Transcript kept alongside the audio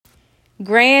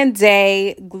Grand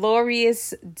day,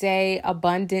 glorious day,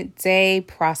 abundant day,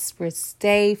 prosperous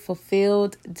day,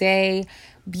 fulfilled day,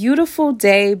 beautiful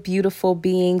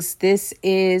beings. This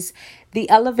is the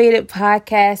Elevated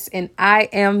Podcast, and I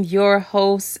am your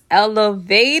host,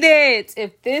 Elevated.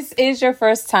 If this is your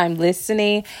first time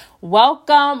listening,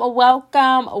 welcome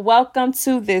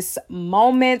to this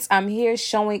moment. I'm here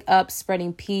showing up,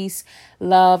 spreading peace,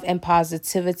 love, and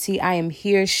positivity. I am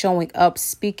here showing up,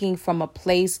 speaking from a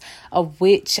place of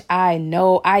which I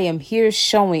know. I am here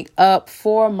showing up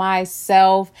for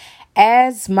myself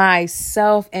as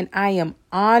myself, and I am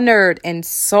honored and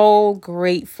so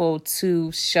grateful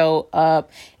to show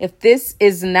up. If this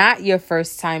is not your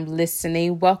first time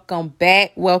listening, welcome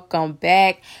back.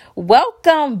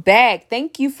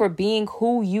 Thank you for being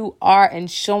who you are and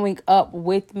showing up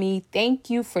with me. Thank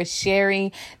you for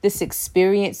sharing this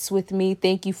experience with me.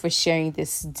 Thank you for sharing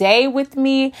this day with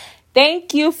me.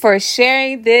 Thank you for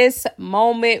sharing this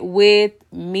moment with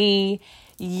me.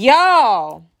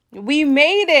 Y'all, we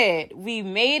made it. We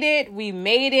made it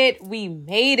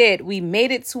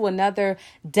to another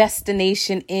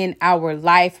destination in our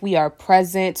life. We are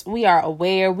present. We are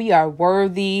aware. We are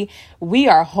worthy. We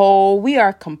are whole. We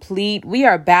are complete. We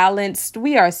are balanced.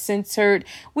 We are centered.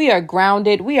 We are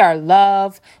grounded. We are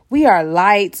love. We are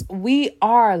light. We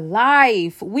are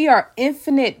life. We are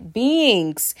infinite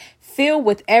beings filled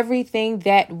with everything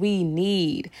that we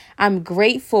need. I'm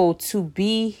grateful to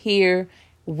be here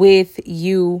with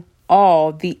you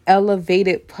all. The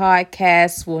Elevated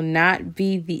Podcast will not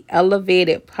be the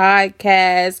Elevated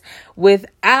Podcast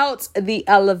without the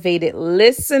elevated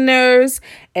listeners.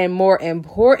 And more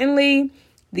importantly,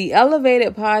 the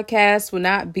Elevated Podcast will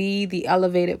not be the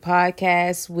Elevated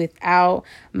Podcast without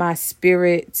my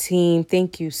spirit team.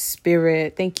 Thank you,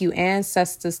 Spirit. Thank you,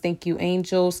 ancestors. Thank you,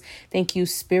 angels. Thank you,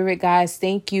 Spirit guides.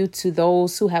 Thank you to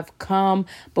those who have come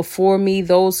before me,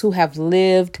 those who have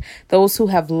lived, those who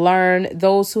have learned,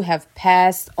 those who have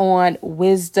passed on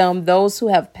wisdom, those who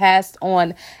have passed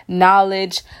on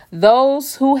knowledge,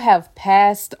 those who have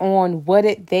passed on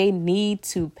what they need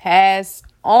to pass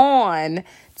on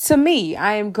to me.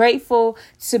 I am grateful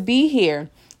to be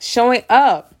here showing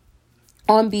up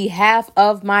on behalf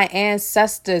of my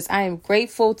ancestors. I am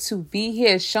grateful to be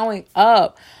here showing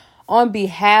up on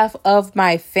behalf of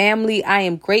my family. I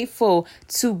am grateful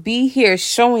to be here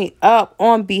showing up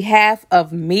on behalf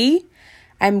of me.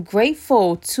 I'm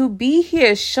grateful to be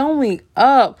here showing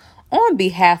up on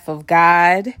behalf of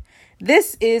God.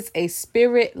 This is a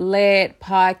spirit-led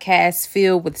podcast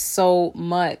filled with so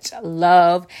much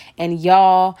love. And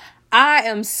y'all, I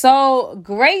am so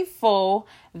grateful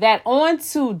that on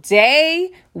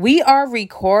today we are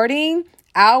recording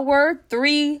our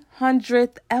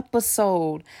 300th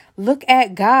episode. Look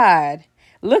at God.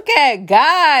 Look at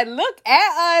God. Look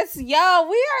at us, y'all.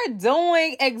 We are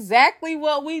doing exactly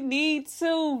what we need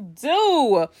to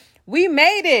do. We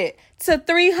made it to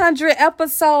 300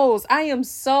 episodes. I am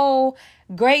so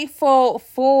grateful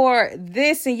for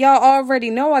this. And y'all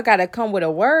already know I got to come with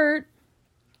a word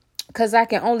because I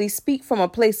can only speak from a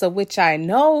place of which I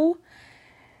know.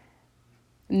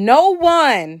 No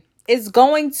one is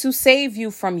going to save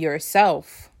you from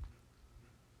yourself.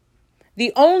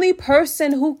 The only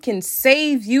person who can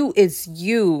save you is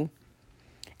you.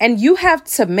 And you have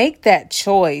to make that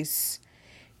choice.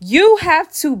 You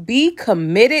have to be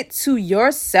committed to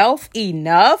yourself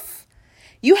enough.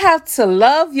 You have to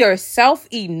love yourself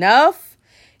enough.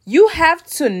 You have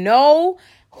to know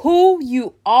who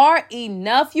you are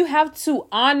enough. You have to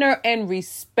honor and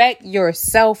respect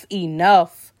yourself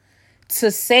enough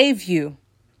to save you.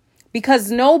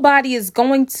 Because nobody is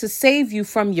going to save you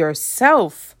from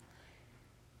yourself.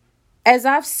 As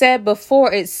I've said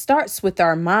before, it starts with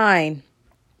our mind.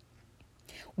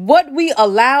 What we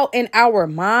allow in our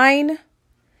mind,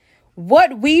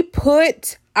 what we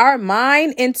put our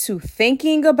mind into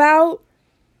thinking about,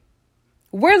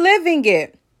 we're living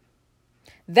it.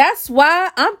 That's why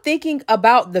I'm thinking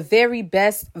about the very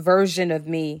best version of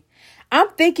me. I'm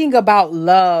thinking about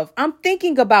love. I'm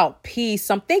thinking about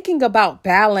peace. I'm thinking about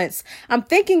balance. I'm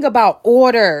thinking about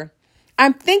order.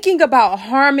 I'm thinking about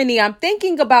harmony. I'm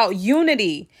thinking about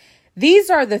unity. These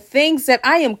are the things that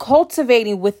I am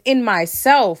cultivating within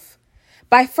myself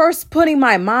by first putting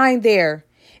my mind there,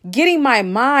 getting my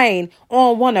mind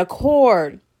on one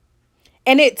accord.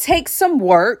 And it takes some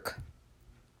work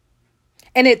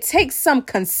and it takes some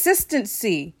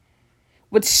consistency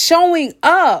with showing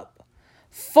up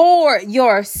for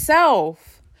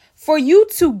yourself, for you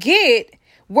to get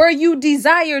where you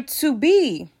desire to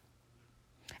be.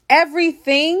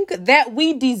 Everything that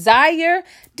we desires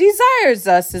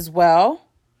us as well.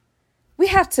 We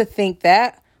have to think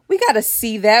that. We got to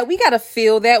see that. We got to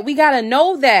feel that. We got to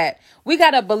know that. We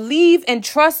got to believe and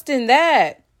trust in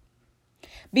that.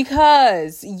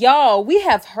 Because, y'all, we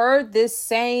have heard this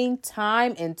saying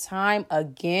time and time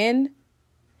again.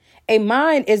 A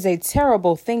mind is a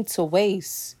terrible thing to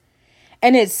waste.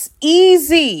 And it's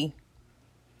easy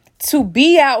to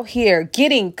be out here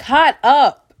getting caught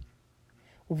up,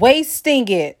 wasting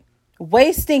it,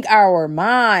 wasting our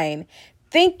mind,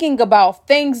 thinking about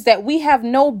things that we have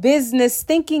no business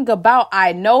thinking about.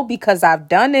 I know because I've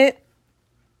done it.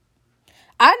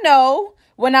 I know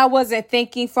when I wasn't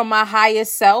thinking from my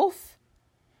highest self,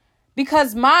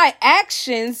 because my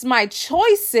actions, my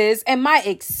choices, and my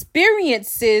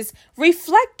experiences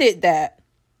reflected that.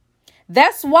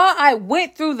 That's why I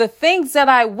went through the things that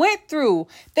I went through.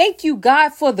 Thank you,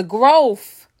 God, for the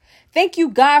growth. Thank you,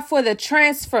 God, for the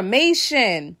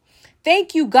transformation.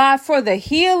 Thank you, God, for the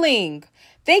healing.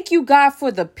 Thank you, God,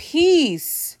 for the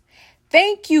peace.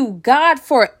 Thank you, God,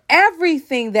 for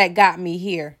everything that got me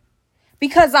here.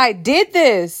 Because I did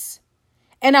this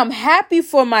and I'm happy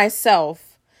for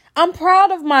myself. I'm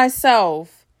proud of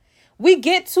myself. We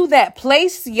get to that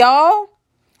place, y'all,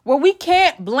 where we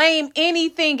can't blame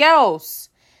anything else.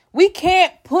 We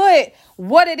can't put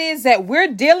what it is that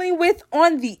we're dealing with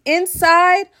on the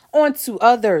inside onto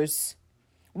others.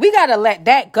 We got to let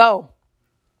that go.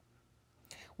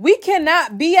 We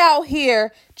cannot be out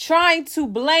here trying to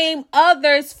blame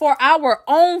others for our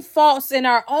own faults and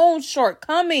our own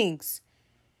shortcomings.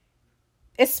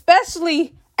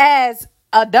 Especially as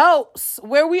adults,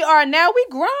 where we are now, we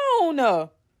grown.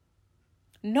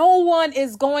 No one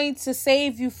is going to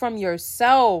save you from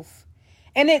yourself.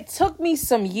 And it took me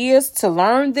some years to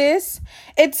learn this.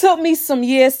 It took me some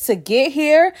years to get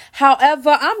here.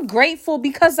 However, I'm grateful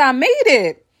because I made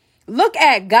it. Look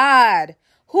at God.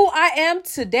 Who I am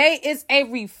today is a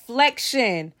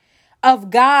reflection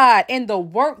of God and the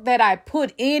work that I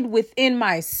put in within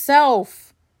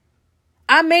myself.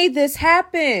 I made this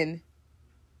happen.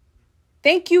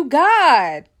 Thank you,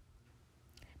 God.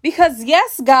 Because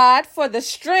yes, God, for the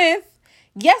strength.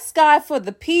 Yes, God, for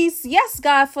the peace. Yes,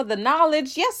 God, for the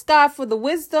knowledge. Yes, God, for the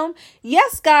wisdom.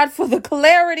 Yes, God, for the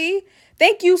clarity.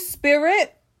 Thank you,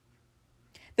 Spirit.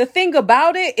 The thing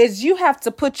about it is you have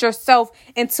to put yourself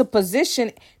into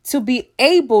position to be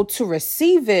able to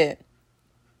receive it.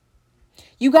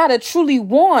 You got to truly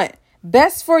want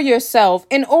best for yourself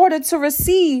in order to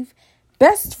receive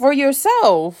best for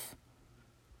yourself.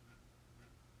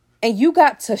 And you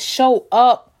got to show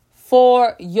up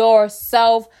for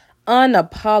yourself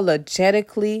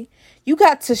unapologetically. You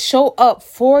got to show up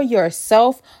for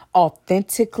yourself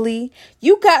authentically.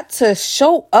 You got to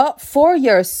show up for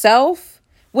yourself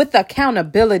with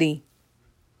accountability.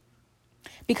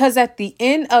 Because at the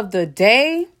end of the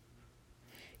day,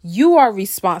 you are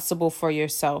responsible for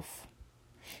yourself.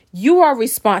 You are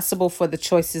responsible for the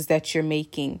choices that you're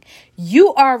making.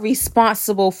 You are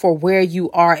responsible for where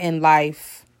you are in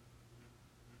life.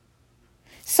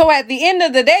 So at the end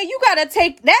of the day, you got to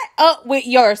take that up with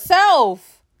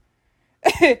yourself.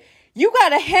 You got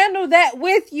to handle that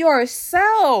with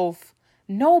yourself.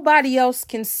 Nobody else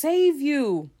can save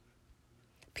you.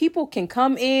 People can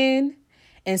come in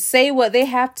and say what they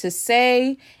have to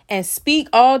say and speak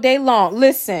all day long.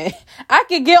 Listen, I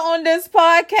could get on this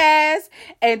podcast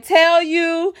and tell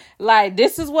you, like,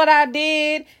 this is what I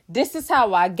did. This is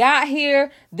how I got here.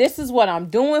 This is what I'm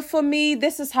doing for me.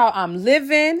 This is how I'm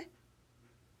living.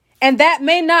 And that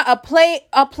may not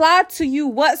apply to you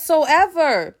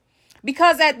whatsoever.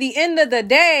 Because at the end of the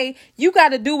day, you got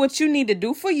to do what you need to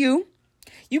do for you.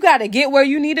 You got to get where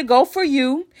you need to go for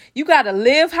you. You got to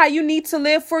live how you need to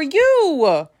live for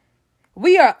you.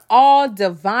 We are all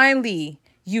divinely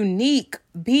unique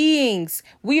beings.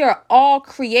 We are all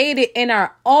created in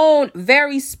our own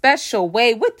very special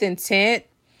way, with intent,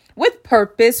 with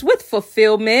purpose, with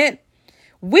fulfillment.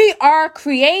 We are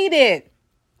created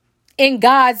in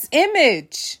God's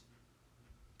image.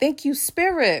 Thank you,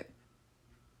 Spirit.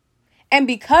 And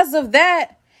because of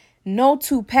that, no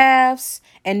two paths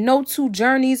and no two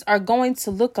journeys are going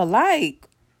to look alike.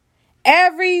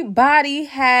 Everybody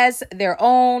has their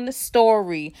own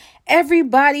story.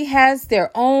 Everybody has their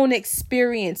own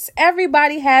experience.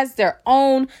 Everybody has their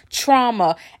own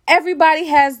trauma. Everybody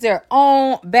has their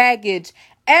own baggage.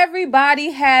 Everybody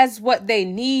has what they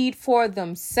need for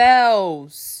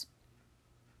themselves.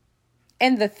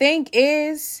 And the thing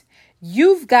is,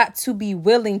 you've got to be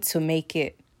willing to make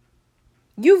it.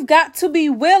 You've got to be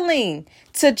willing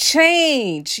to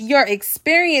change your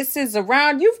experiences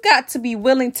around. You've got to be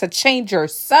willing to change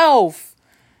yourself.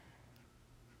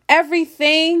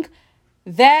 Everything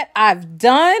that I've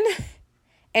done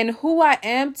And who I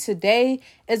am today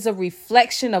is a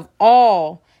reflection of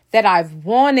all that I've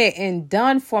wanted and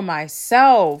done for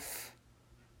myself.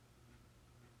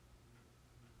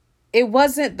 It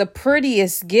wasn't the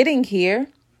prettiest getting here,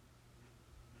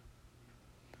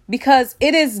 because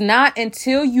it is not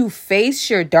until you face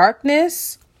your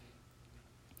darkness,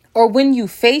 or when you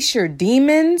face your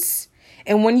demons,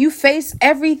 and when you face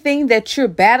everything that you're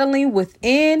battling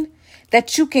within,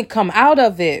 that you can come out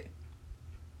of it.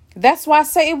 That's why I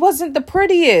say it wasn't the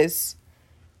prettiest.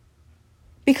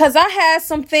 Because I had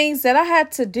some things that I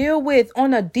had to deal with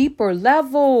on a deeper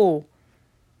level.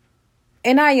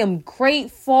 And I am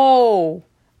grateful.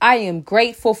 I am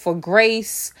grateful for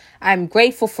grace. I'm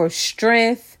grateful for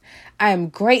strength. I am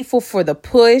grateful for the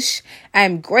push.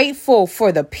 I'm grateful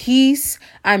for the peace.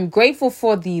 I'm grateful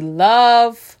for the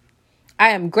love. I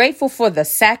am grateful for the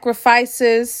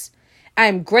sacrifices. I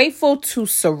am grateful to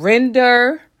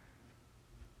surrender.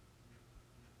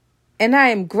 And I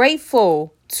am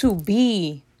grateful to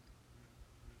be.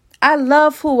 I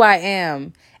love who I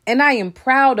am. And I am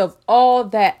proud of all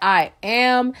that I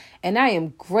am. And I am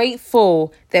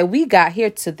grateful that we got here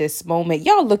to this moment.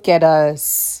 Y'all look at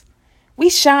us. We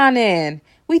shining.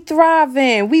 We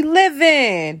thriving. We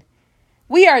living.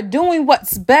 We are doing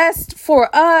what's best for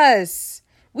us.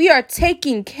 We are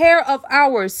taking care of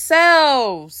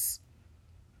ourselves.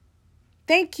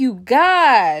 Thank you,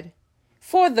 God,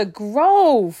 for the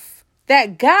growth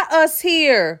that got us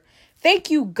here.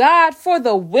 Thank you, God, for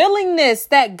the willingness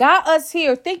that got us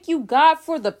here. Thank you, God,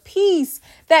 for the peace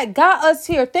that got us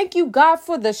here. Thank you, God,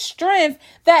 for the strength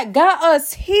that got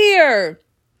us here.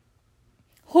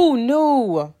 Who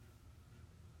knew?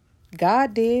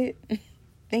 God did.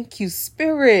 Thank you,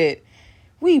 Spirit.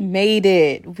 We made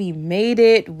it. We made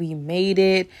it. We made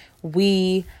it.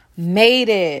 We made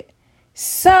it.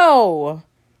 So,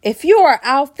 if you are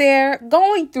out there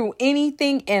going through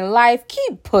anything in life,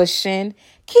 keep pushing.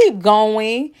 Keep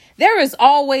going. There is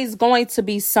always going to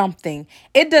be something.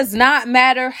 It does not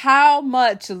matter how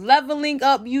much leveling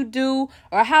up you do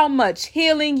or how much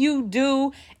healing you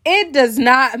do. It does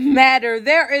not matter.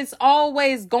 There is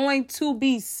always going to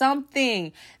be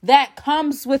something that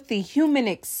comes with the human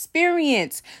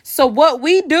experience. So what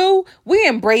we do, we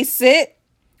embrace it.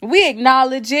 We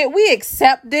acknowledge it. We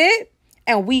accept it.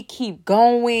 And we keep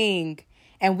going.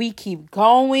 And we keep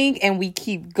going, and we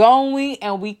keep going,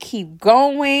 and we keep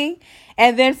going.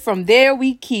 And then from there,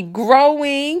 we keep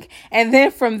growing. And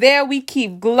then from there, we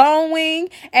keep glowing.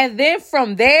 And then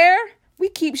from there, we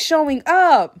keep showing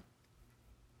up.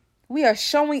 We are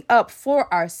showing up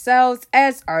for ourselves,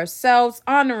 as ourselves,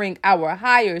 honoring our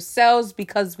higher selves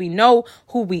because we know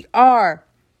who we are.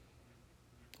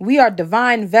 We are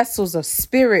divine vessels of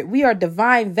spirit. We are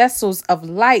divine vessels of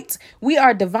light. We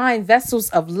are divine vessels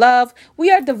of love.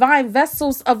 We are divine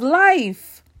vessels of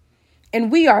life.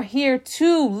 And we are here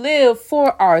to live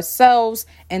for ourselves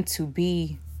and to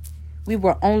be. We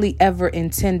were only ever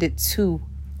intended to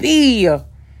be.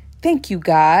 Thank you,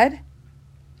 God.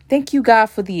 Thank you, God,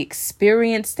 for the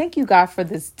experience. Thank you, God, for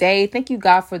this day. Thank you,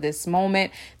 God, for this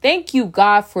moment. Thank you,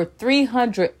 God, for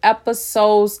 300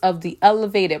 episodes of the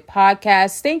Elevated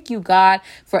Podcast. Thank you, God,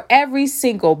 for every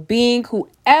single being who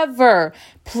ever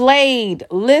played,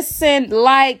 listened,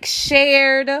 liked,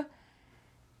 shared,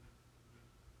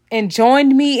 and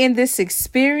joined me in this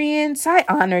experience. I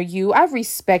honor you. I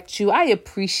respect you. I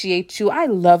appreciate you. I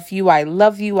love you. I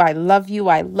love you. I love you.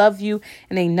 I love you.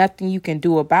 And ain't nothing you can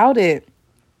do about it.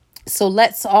 So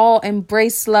let's all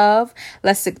embrace love.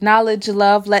 Let's acknowledge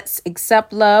love. Let's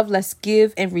accept love. Let's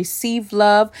give and receive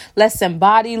love. Let's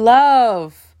embody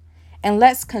love. And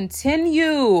let's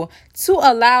continue to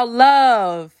allow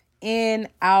love in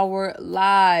our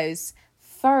lives.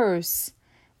 First,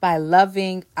 by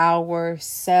loving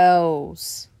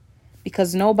ourselves.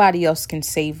 Because nobody else can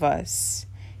save us.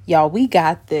 Y'all, we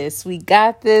got this. We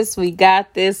got this. We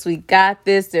got this. We got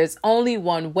this. There's only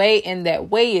one way, and that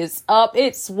way is up.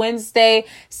 It's Wednesday,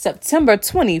 September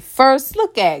 21st.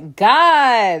 Look at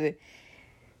God.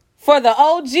 For the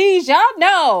OGs, y'all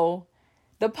know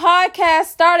the podcast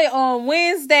started on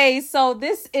Wednesday. So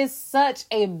this is such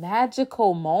a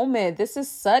magical moment. This is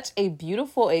such a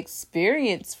beautiful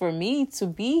experience for me to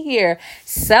be here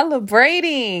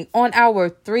celebrating on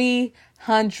our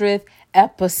 300th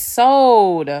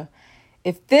episode.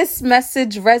 If this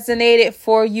message resonated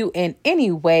for you in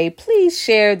any way, please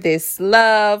share this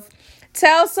love.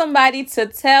 Tell somebody to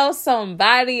tell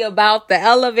somebody about the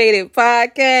Elevated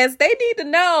Podcast. They need to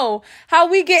know how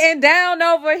we getting down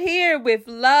over here with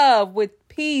love, with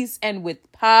peace, and with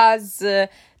positivity,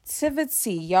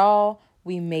 y'all.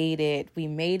 We made it. We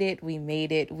made it. We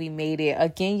made it. We made it.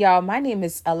 Again, y'all, my name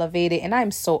is Elevated, and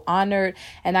I'm so honored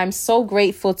and I'm so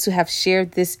grateful to have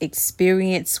shared this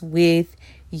experience with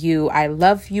you. I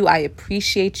love you. I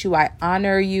appreciate you. I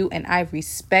honor you and I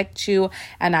respect you.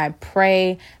 And I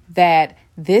pray that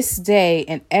this day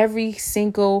and every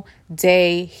single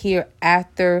day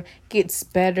hereafter gets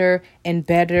better and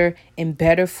better and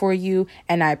better for you.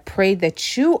 And I pray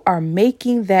that you are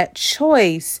making that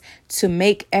choice to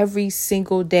make every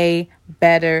single day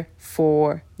better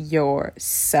for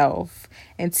yourself.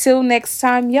 Until next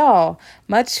time, y'all,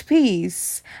 much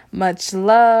peace, much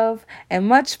love, and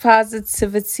much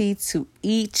positivity to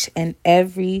each and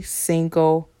every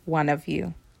single one of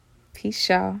you. Peace,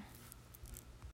 y'all.